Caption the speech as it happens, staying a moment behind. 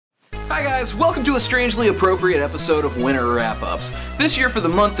Hi guys, welcome to a strangely appropriate episode of Winter Wrap-Ups. This year, for the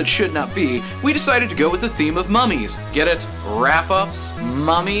month that should not be, we decided to go with the theme of mummies. Get it? Wrap-ups?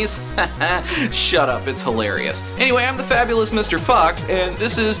 Mummies? Shut up, it's hilarious. Anyway, I'm the fabulous Mr. Fox, and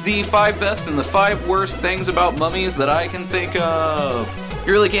this is the 5 best and the 5 worst things about mummies that I can think of.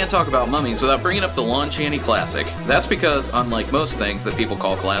 You really can't talk about mummies without bringing up the Lon Chaney classic. That's because, unlike most things that people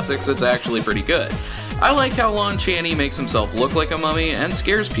call classics, it's actually pretty good. I like how Lon Chaney makes himself look like a mummy and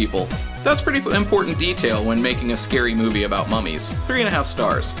scares people. That's pretty important detail when making a scary movie about mummies. 3.5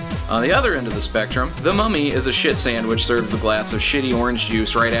 stars. On the other end of the spectrum, The Mummy is a shit sandwich served with a glass of shitty orange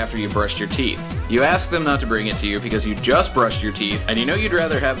juice right after you brushed your teeth. You ask them not to bring it to you because you just brushed your teeth, and you know you'd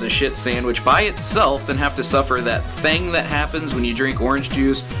rather have the shit sandwich by itself than have to suffer that thing that happens when you drink orange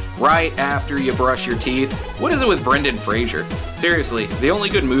juice right after you brush your teeth. What is it with Brendan Fraser? Seriously, the only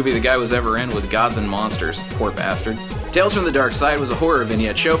good movie the guy was ever in was Gods and Monsters. Poor bastard. Tales from the Dark Side was a horror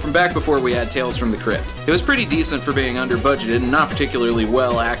vignette show from back before we had Tales from the Crypt. It was pretty decent for being under-budgeted and not particularly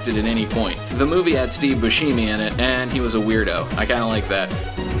well acted at any point. The movie had Steve Buscemi in it, and he was a weirdo. I kinda like that.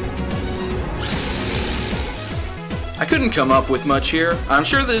 I couldn't come up with much here. I'm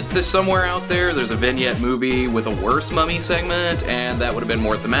sure that there's somewhere out there's a vignette movie with a worse mummy segment, and that would have been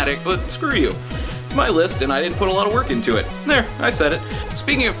more thematic, but screw you. It's my list, and I didn't put a lot of work into it. There, I said it.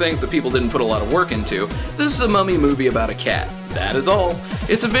 Speaking of things that people didn't put a lot of work into, this is a mummy movie about a cat. That is all.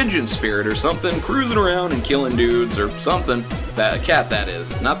 It's a vengeance spirit or something, cruising around and killing dudes or something. That cat, that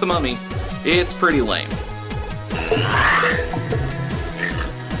is. Not the mummy. It's pretty lame.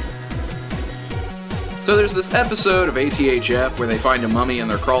 So there's this episode of ATHF where they find a mummy in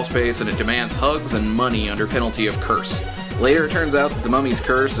their crawl space and it demands hugs and money under penalty of curse. Later it turns out that the mummy's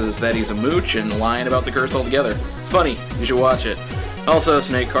curse is that he's a mooch and lying about the curse altogether. It's funny, you should watch it. Also,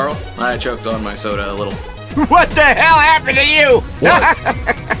 Snake Carl, I choked on my soda a little. What the hell happened to you? What?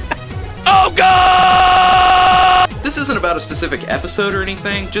 Oh God! This isn't about a specific episode or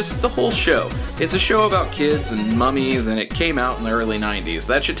anything, just the whole show. It's a show about kids and mummies, and it came out in the early 90s.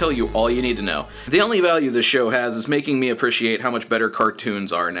 That should tell you all you need to know. The only value this show has is making me appreciate how much better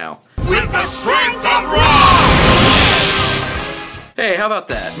cartoons are now. With the strength of rock! Hey, how about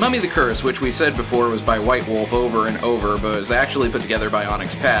that? Mummy the Curse, which we said before was by White Wolf over and over, but was actually put together by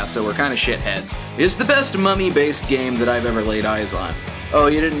Onyx Path, so we're kinda shitheads, is the best mummy-based game that I've ever laid eyes on. Oh,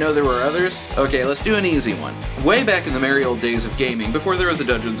 you didn't know there were others? Okay, let's do an easy one. Way back in the merry old days of gaming, before there was a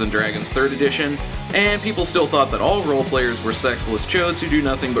Dungeons & Dragons 3rd edition, and people still thought that all role players were sexless chodes who do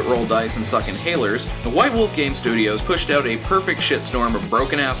nothing but roll dice and suck inhalers, the White Wolf Game Studios pushed out a perfect shitstorm of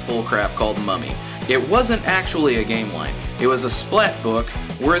broken-ass bullcrap called Mummy. It wasn't actually a game line. It was a splat book,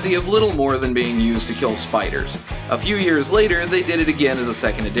 worthy of little more than being used to kill spiders. A few years later, they did it again as a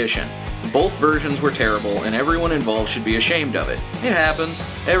 2nd edition. Both versions were terrible, and everyone involved should be ashamed of it. It happens.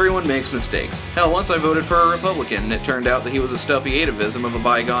 Everyone makes mistakes. Hell, once I voted for a Republican, and it turned out that he was a stuffy atavism of a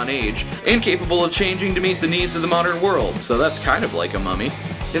bygone age, incapable of changing to meet the needs of the modern world, so that's kind of like a mummy.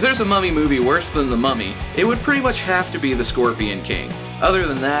 If there's a mummy movie worse than The Mummy, it would pretty much have to be The Scorpion King. Other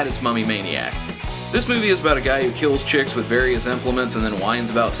than that, it's Mummy Maniac. This movie is about a guy who kills chicks with various implements and then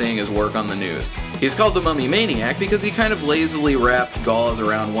whines about seeing his work on the news. He's called the Mummy Maniac because he kind of lazily wrapped gauze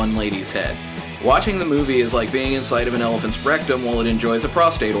around one lady's head. Watching the movie is like being inside of an elephant's rectum while it enjoys a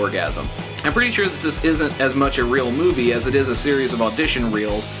prostate orgasm. I'm pretty sure that this isn't as much a real movie as it is a series of audition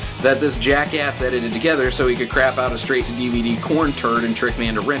reels that this jackass edited together so he could crap out a straight-to-DVD corn turd and trick me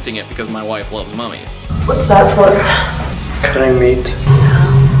into renting it because my wife loves mummies. What's that for? Cutting meat.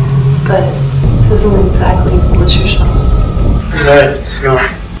 Yeah, but this isn't exactly butcher shop. Right, let's go.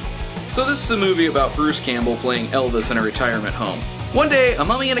 So this is a movie about Bruce Campbell playing Elvis in a retirement home. One day, a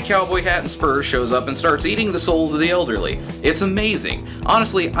mummy in a cowboy hat and spurs shows up and starts eating the souls of the elderly. It's amazing.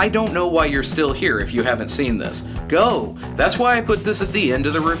 Honestly, I don't know why you're still here if you haven't seen this. Go! That's why I put this at the end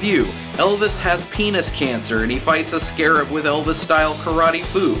of the review. Elvis has penis cancer and he fights a scarab with Elvis-style karate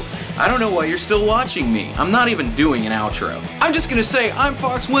fu. I don't know why you're still watching me. I'm not even doing an outro. I'm just gonna say, I'm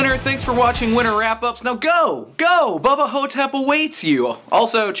Fox Winter, thanks for watching Winter Wrap-Ups. Now go! Go! Bubba Hotep awaits you!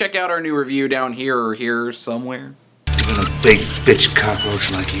 Also, check out our new review down here or here somewhere. Even a big bitch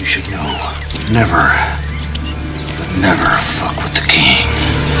cockroach like you should know. Never, but never fuck with the king.